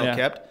well Yeah.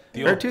 kept.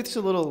 The old- Beartooth's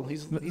a little.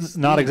 He's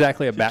Not lean.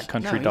 exactly a No,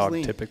 backcountry he's dog,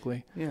 lean.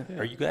 typically. Yeah.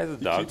 Are you guys a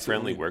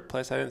dog-friendly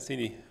workplace? I didn't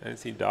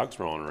see dogs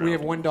rolling around. We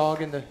have one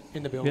dog in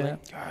the building. Yeah.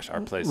 Gosh,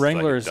 our place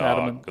Wrangler is is like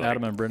a Adam, dog. Like,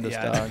 Adam and Brenda's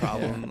Yeah, that's dog. a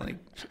problem. Like,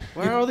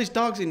 why are all these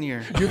dogs in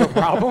here? You're the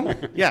problem.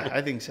 Yeah,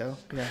 I think so.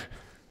 Yeah.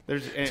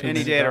 There's any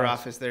many day at our dogs.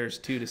 office, there's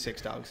 2 to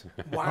 6 dogs.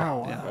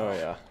 Wow. Yeah. Oh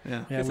yeah.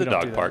 Yeah. Yeah, it's we a don't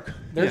do dog that. park.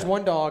 There's Yeah.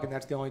 one dog, and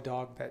that's the only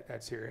dog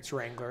that's here. It's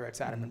Wrangler. It's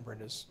Adam and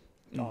Brenda's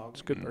dog.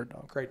 It's a good bird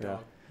dog. Great Yeah. dog.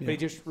 But he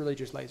just really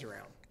lays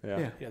around. Yeah.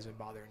 Yeah. He doesn't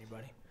bother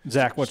anybody.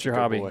 Zach, what's your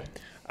Good hobby? boy.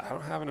 I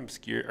don't have an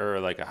obscure or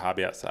like a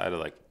hobby outside of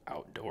like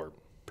outdoor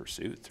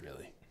pursuits,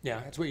 really. Yeah,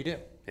 that's what you do.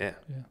 Yeah.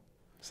 Yeah.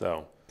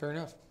 So Fair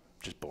enough.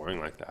 just boring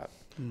like that.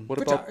 What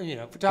about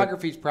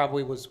photography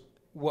probably was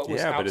what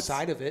was Yeah, but it's-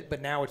 outside of it,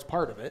 but now it's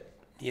part of it.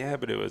 Yeah,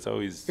 but it was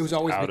always because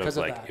out of of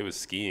like that. it was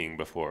skiing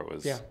before it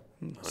was Yeah.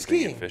 hunting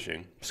Skiing. and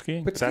fishing.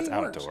 Skiing. But But that's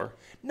skiing works. outdoor.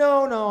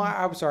 No,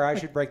 I'm sorry. I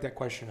should break that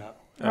question up.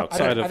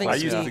 Outside I think I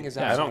used skiing to, is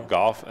I outside. don't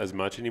golf as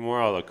much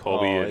anymore. Although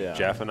Colby Oh, and yeah.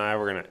 Jeff and I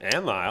were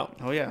and Lyle.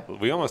 Oh, yeah.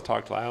 We almost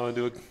talked Lyle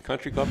into a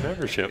country club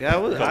membership. Yeah,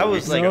 I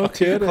was like No 2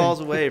 kidding. calls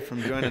away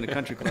from joining a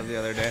country club the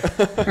other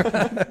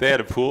day. They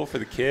had a pool for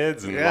the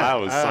kids, and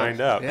Lyle was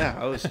signed up. Yeah,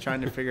 I was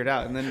trying to figure it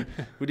out. And then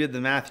we did the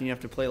math, and you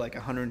have to play like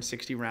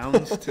 160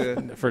 rounds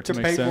to. For it to To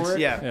make pay sense. for it?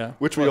 Yeah. Yeah.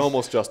 which we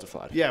almost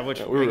justified? Yeah, which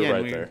we were again,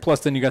 right there.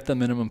 Plus, then you got the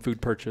minimum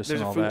food purchase There's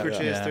and a all food that.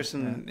 purchase. Yeah.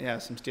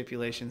 There's some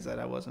stipulations that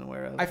I wasn't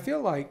aware of. I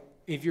feel like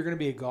if you're going to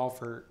be a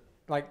golfer,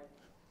 like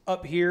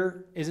up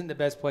here isn't the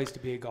best place to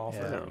be a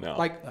golfer. No.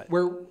 Like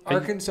where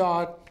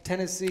Arkansas,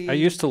 Tennessee. I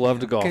used to love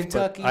to golf,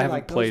 Kentucky, but I haven't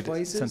like those played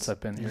places. since I've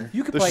been here.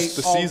 You could This play is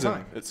the all season. the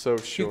time. It's so You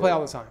short. can play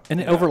all the time. And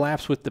it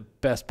overlaps with the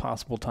best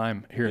possible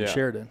time here in Yeah.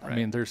 Sheridan. I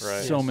mean, there's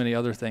Right. so many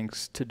other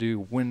things to do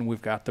when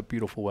we've got the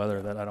beautiful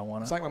weather that I don't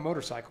want It's to. like my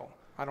motorcycle.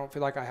 I don't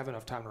feel like I have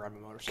enough time to ride my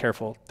motorcycle.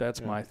 Careful,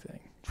 that's my thing.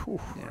 Whew.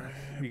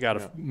 You got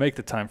to make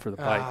the time for the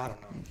bike. I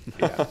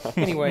don't know. Yeah.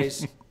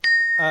 Anyways,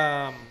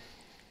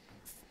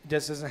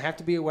 this doesn't have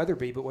to be a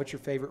Weatherby, but what's your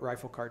favorite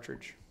rifle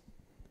cartridge?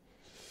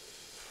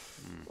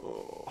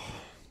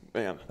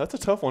 Man, that's a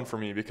tough one for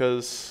me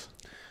because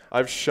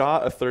I've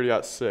shot a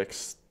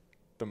 30-06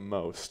 the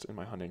most in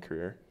my hunting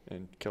career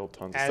and killed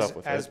tons of stuff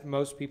with As it.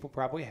 most people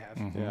probably have.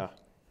 Yeah,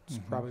 It's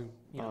probably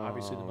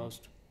obviously the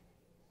most.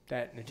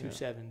 That and the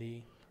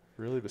 270.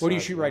 really. What do you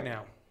besides shoot that. right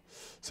now?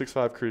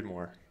 6.5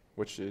 Creedmoor,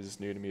 which is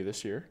new to me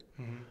this year.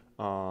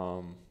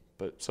 Mm-hmm.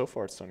 But so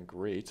far it's done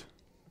great.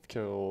 I've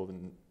killed a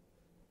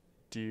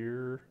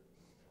deer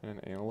and an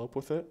antelope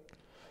with it,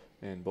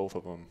 and both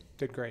of them,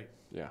 Did great.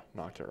 yeah,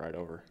 knocked it right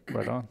over.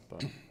 Right on.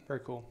 But Very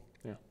cool.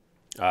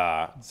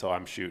 So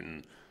I'm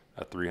shooting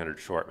a 300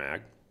 short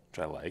mag, which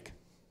I like.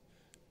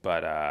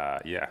 But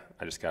yeah,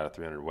 I just got a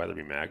 300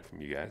 Weatherby mag from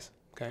you guys.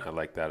 Okay. I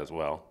like that as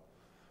well.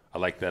 I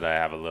like that I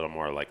have a little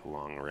more like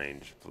long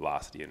range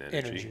velocity and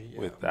energy, yeah.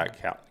 with that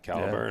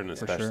caliber, Yeah, and for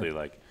especially sure.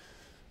 like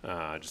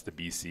just the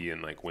BC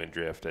and like wind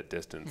drift at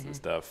distance and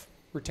stuff.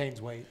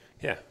 Retains weight.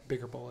 Yeah.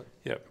 Bigger bullet.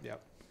 Yep.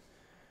 Yep.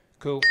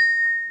 Cool.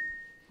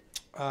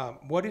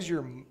 What is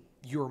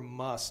your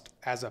must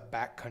as a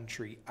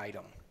backcountry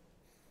item?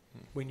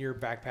 When you're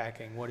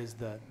backpacking, what is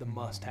the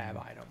must-have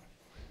item?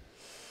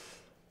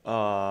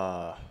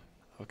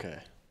 Okay.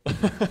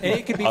 And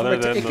it could be Other from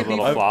a, than it the could be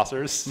little from,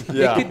 flossers.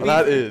 Yeah, could be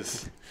that from-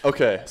 is.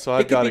 Okay, so it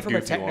I've could got be a from a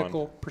goofy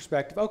technical one.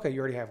 perspective. Okay,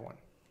 you already have one.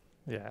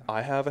 Yeah.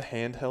 I have a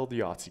handheld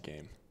Yahtzee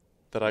game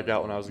that I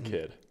got when I was a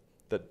kid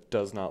that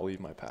does not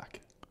leave my pack.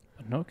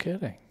 No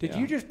kidding. Did Yeah.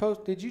 you just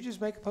post? Did you just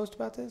make a post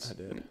about this? I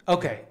did.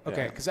 Okay,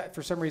 Yeah. because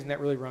for some reason that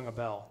really rung a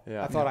bell.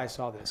 Yeah. I thought I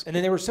saw this, and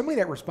then there was somebody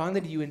that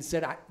responded to you and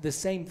said the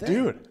same thing.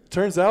 Dude,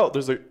 turns out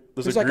there's a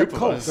like group a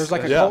cult. of us. There's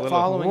like a Yeah. cult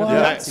following of What?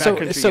 Yahtzee. So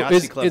is it-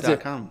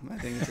 BackcountryYachtzeeClub.com. I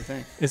think it's a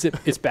thing.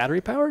 It's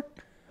battery powered?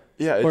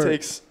 Yeah, it Or-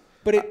 takes.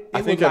 But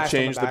I think I've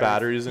changed the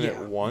batteries in yeah.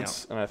 it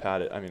once, and I've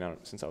had it. I mean,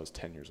 since I was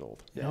 10 years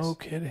old. No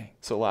kidding.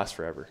 So it lasts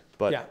forever.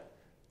 But Yeah,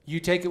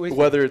 you take it with you.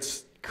 whether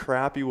it's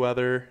crappy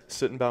weather,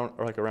 sitting down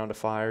or like around a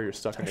fire, you're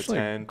stuck in a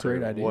tent,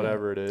 great idea.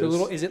 whatever it is.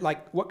 Is it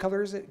like, what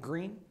color is it?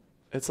 Green?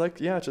 It's like,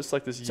 yeah, just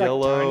like this It's like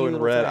yellow tiny and little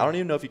red. thing. I don't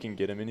even know if you can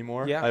get them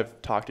anymore. Yeah.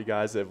 I've talked to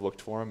guys that have looked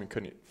for them and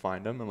couldn't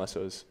find them unless it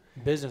was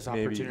Business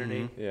maybe,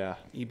 opportunity. Yeah.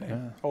 eBay.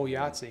 Yeah. Oh,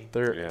 Yahtzee.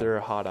 They're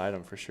a hot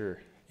item for sure.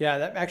 Yeah,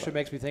 that actually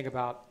makes me think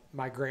about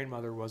my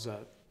grandmother was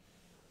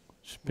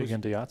Big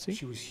into Yahtzee?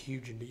 she was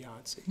huge into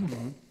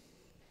Yahtzee.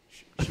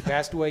 She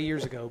passed away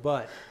years ago,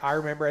 but I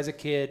remember as a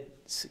kid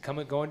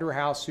going to her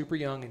house super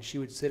young, and she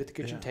would sit at the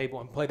kitchen table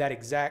and play that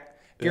exact,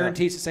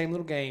 guarantees the same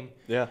little game.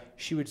 Yeah.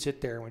 She would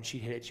sit there when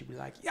she'd hit it, she'd be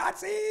like,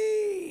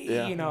 Yahtzee!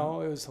 Yeah. You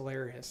know, it was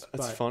hilarious.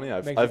 That's but funny.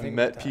 makes me I've think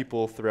met about that.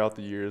 people throughout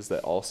the years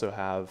that also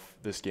have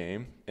this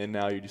game, and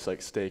now you just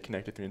like stay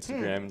connected through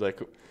Instagram. And like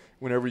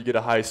whenever you get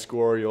a hugh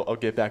score, I'll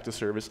get back to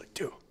service like,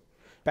 dude,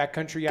 got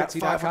 500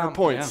 BackcountryYahtzee.com.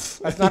 points.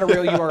 That's not a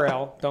real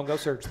URL. Don't go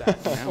search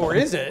that. Or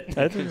is it?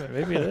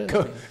 Maybe it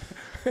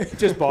is.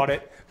 Just bought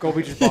it.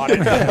 Colby just bought it.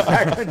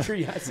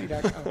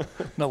 BackcountryYahtzee.com.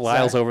 No,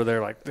 Lyle's over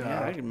there like,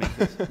 Yeah, I can make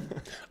this.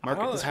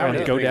 Market this having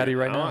right a up. GoDaddy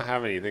right I now. don't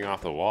have anything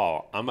off the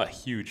wall. I'm a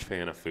huge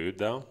fan of food,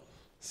 though.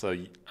 So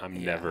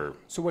I'm never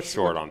So what's-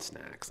 short on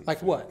snacks. And Like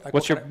food. what? Like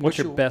What's your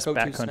best go-to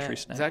backcountry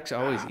snack? Zach's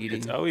always It's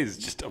eating. always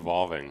just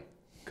evolving.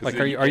 'Cause Like,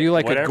 are you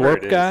like a whatever gorp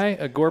it is. guy?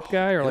 A gorp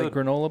guy or like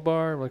granola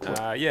bar? Like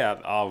what? Yeah,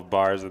 I'll have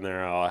bars in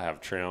there. I'll have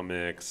trail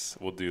mix.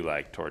 We'll do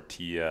like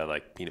tortilla,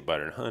 like peanut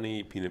butter and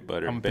honey, peanut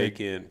butter I'm and big-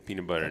 bacon,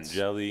 peanut butter and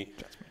jelly,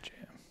 That's my jam.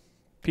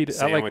 Pita,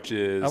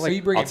 sandwiches. I like- So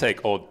you bring I'll in-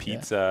 take old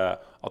pizza.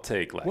 I'll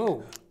take like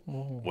Whoa.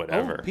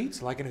 whatever. Oh,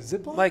 pizza, like in a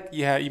Ziploc? Like,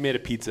 yeah, you made a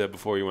pizza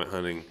before you went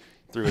hunting,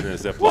 threw it in a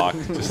Ziploc,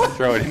 just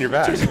throw it in your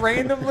bag. Just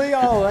randomly?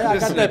 Oh, I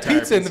Just got an that entire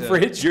pizza in the pizza.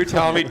 fridge. You're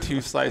telling me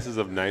 2 slices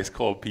of nice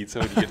cold pizza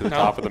when you get to the No.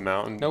 top of the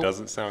mountain Nope.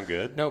 doesn't sound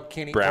good? No,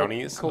 can't eat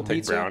Brownies. cold I'll take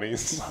pizza.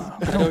 brownies.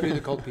 Don't do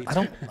the cold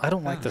pizza. I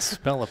don't like the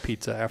smell of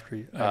pizza after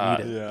I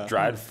eat it. Yeah.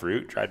 Dried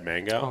fruit, dried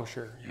mango. Oh,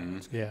 sure.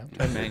 Yeah.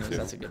 Red mangoes,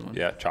 that's a good one.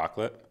 Yeah,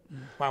 chocolate.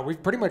 Wow,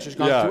 we've pretty much just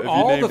gone Yeah, through if you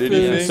all the named food.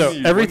 anything, So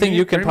you- everything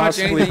you can Pretty much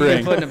possibly anything you bring.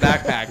 can put in a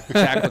backpack,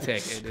 Zach will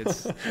take it.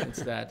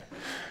 It's that.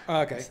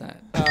 Okay. It's that.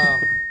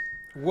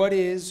 What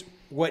is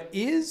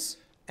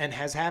and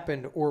has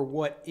happened, or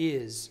what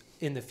is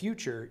in the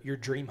future your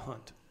dream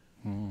hunt?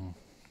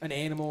 An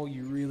animal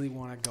you really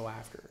want to go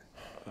after.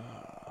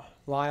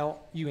 Lyle,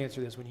 you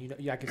answer this one.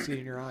 I can see it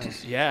in your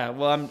eyes. Yeah,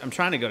 well, I'm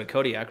trying to go to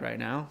Kodiak right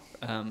now,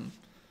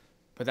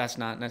 but that's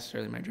not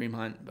necessarily my dream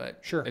hunt. But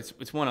Sure.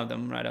 it's one of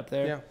them right up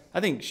there. Yeah. I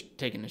think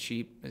taking a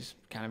sheep is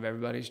kind of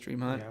everybody's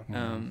dream hunt.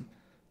 Yeah.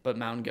 But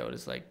mountain goat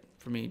is like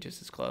for me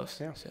just as close.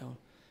 Yeah. So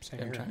Same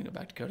I'm here. trying to go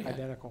back to Kodiak.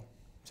 Identical.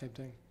 Same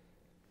thing.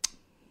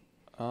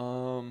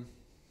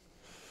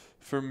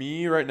 For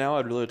me right now,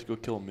 I'd really like to go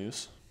kill a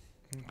moose.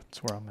 That's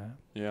where I'm at.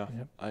 Yeah.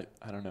 Yep.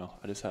 I don't know.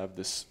 I just have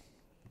this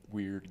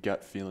weird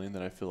gut feeling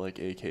that I feel like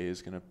AK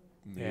is going to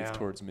move Yeah.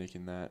 towards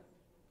making that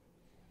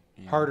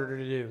Harder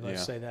to do, let's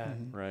Yeah. say that.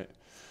 Right.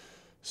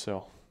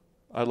 So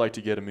I'd like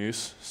to get a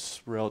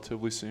moose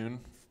relatively soon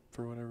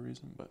for whatever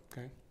reason, but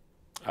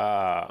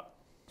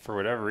For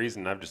whatever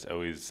reason, I've just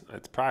always,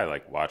 it's probably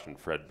like watching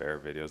Fred Bear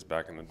videos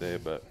back in the day,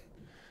 but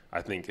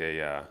I think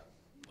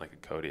like a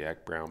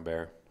Kodiak brown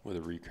bear with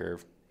a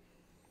recurve.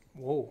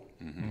 Whoa.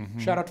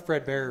 Shout out to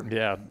Fred Bear.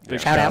 Yeah. Big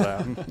Shout shout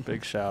out. out.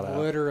 Big shout out.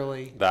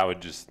 Literally. That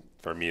would just,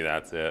 for me,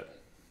 that's it.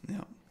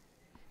 Yeah.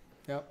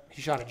 Yep.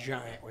 He shot a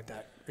giant with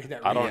that.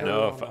 I don't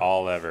know if recurve on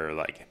I'll ever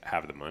like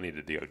have the money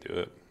to go do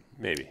it.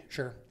 Maybe.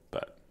 Sure.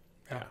 But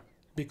Yeah.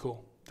 Be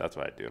cool. that's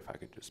what I'd do if I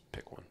could just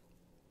pick one.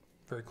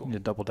 Very cool. You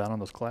double down on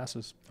those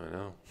classes. I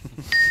know.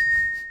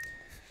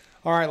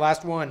 All right,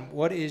 last one.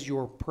 What is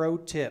your pro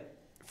tip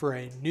for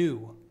a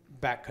new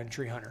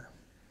backcountry hunter?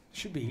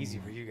 Should be easy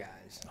for you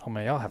guys. Oh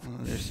man, y'all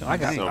have. There's so I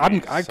got.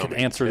 many. I so could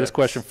many answer this tips.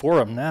 question for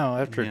them now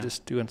after Yeah.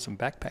 just doing some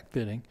backpack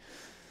fitting.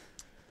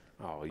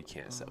 Oh, you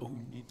can't say. Oh,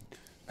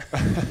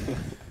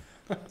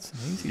 It's an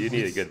easy you one.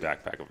 need a good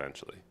backpack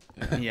eventually.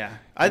 Yeah.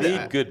 I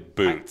need good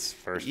boots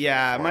first.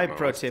 Yeah, and my pro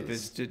foremost tip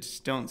is to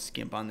just don't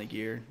skimp on the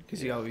gear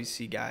because you always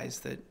see guys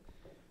that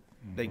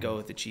they go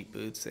with the cheap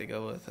boots, they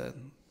go with a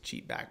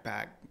cheap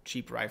backpack,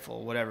 cheap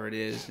rifle, whatever it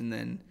is, and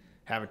then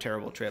have a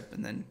terrible trip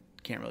and then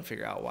can't really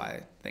figure out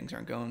why things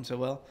aren't going so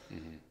well.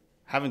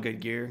 Having good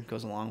gear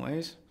goes a long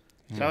ways.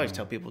 So I always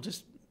tell people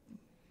just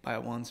buy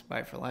it once, buy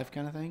it for life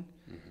kind of thing.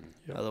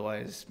 Yep.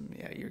 Otherwise,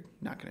 yeah, you're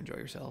not going to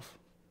enjoy yourself.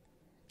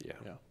 Yeah.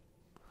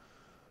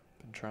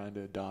 been trying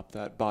to adopt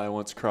that buy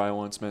once, cry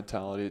once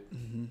mentality.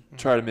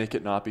 Try to make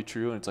it not be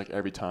true, and it's like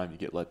every time you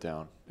get let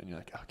down, and you're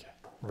like, okay,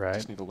 Right.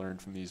 just need to learn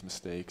from these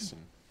mistakes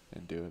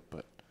and do it.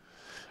 But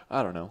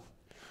I don't know.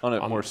 On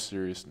a more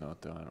serious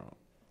note, though,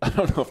 I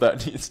don't know if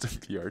that needs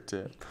to be our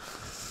tip.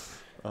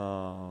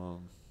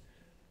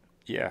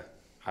 Yeah.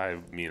 I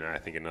mean, I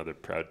think another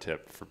pro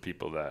tip for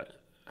people that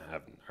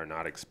are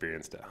not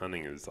experienced at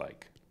hunting is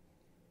like,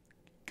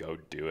 go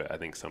do it. I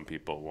think some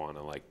people want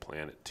to like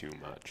plan it too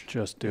much.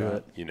 Just do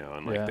it. You know,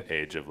 and like the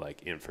age of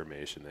like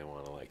information, they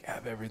want to like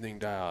have everything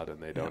dialed,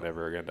 and they don't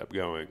ever end up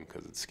going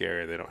because it's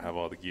scary. They don't have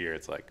all the gear.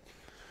 It's like,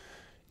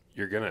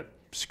 you're gonna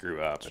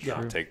screw up and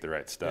not take the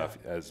right stuff.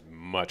 As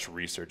much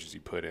research as you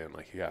put in,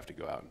 like, you have to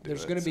go out and do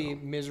There's it. going to be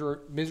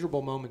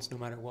miserable moments no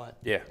matter what.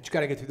 Yeah. But you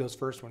got to get through those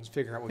first ones,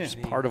 figure out what you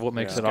need. Part of what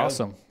makes it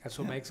awesome. That's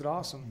what makes it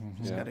awesome.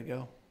 Just got to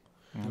go.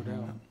 No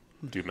doubt.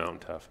 Do Mountain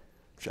Tough.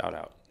 Shout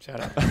out.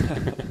 Shout out.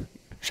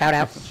 Shout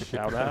out.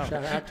 Shout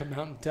out to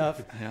Mountain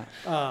Tough.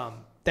 Yeah.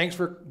 Thanks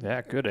for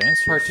good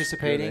answers.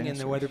 participating in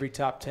the Weatherby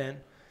Top 10.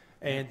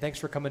 And thanks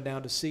for coming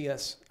down to see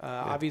us.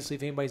 Obviously,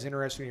 if anybody's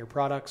interested in your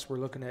products, we're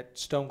looking at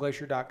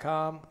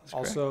stoneglacier.com.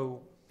 Also,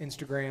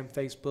 Instagram,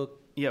 Facebook.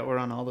 Yeah, we're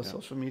on all the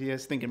social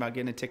medias. Thinking about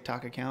getting a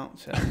TikTok account.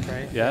 So.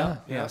 Okay. Yeah.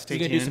 Stay You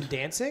gonna tuned. do some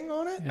dancing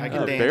on it? I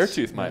can dance.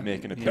 Beartooth might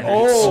make an appearance.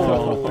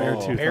 Oh,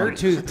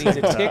 Beartooth needs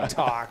a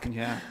TikTok.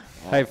 Yeah.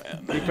 Hey,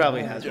 He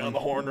probably has on the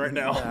horn right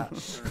now.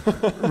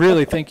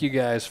 really thank you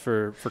guys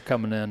for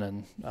coming in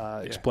and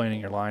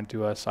explaining your line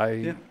to us.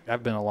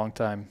 I've been a long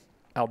time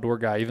outdoor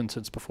guy, even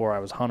since before I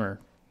was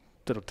hunter.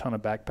 Did a ton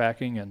of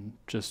backpacking and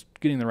just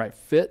getting the right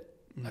fit.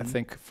 I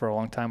think for a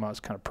long time I was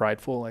kind of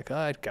prideful, like,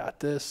 I got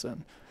this,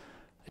 and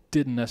I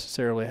didn't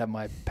necessarily have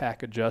my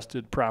pack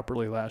adjusted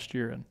properly last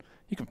year, and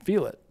you can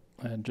feel it.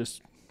 And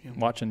just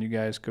watching you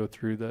guys go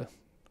through the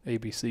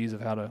ABCs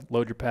of how to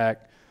load your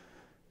pack,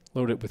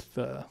 load it with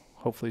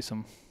hopefully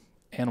some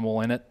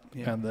animal in it,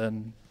 and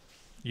then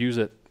use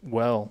it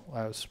well.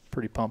 I was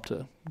pretty pumped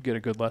to get a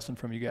good lesson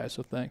from you guys,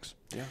 so thanks.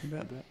 Yeah, you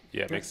bet.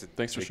 Yeah, it makes it.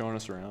 Thanks for showing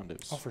us around. It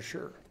was For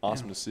sure.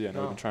 awesome to see. I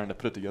know we've been trying to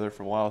put it together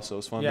for a while, so it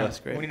was fun. Yeah,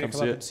 to we need to come come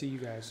see up it. and see you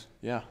guys.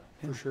 Yeah,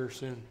 For sure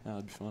soon.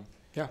 that'd be fun.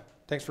 Yeah.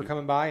 Thanks for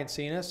coming by and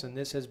seeing us. And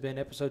this has been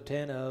episode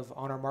 10 of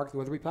On Our Mark, the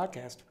Weatherby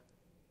Podcast.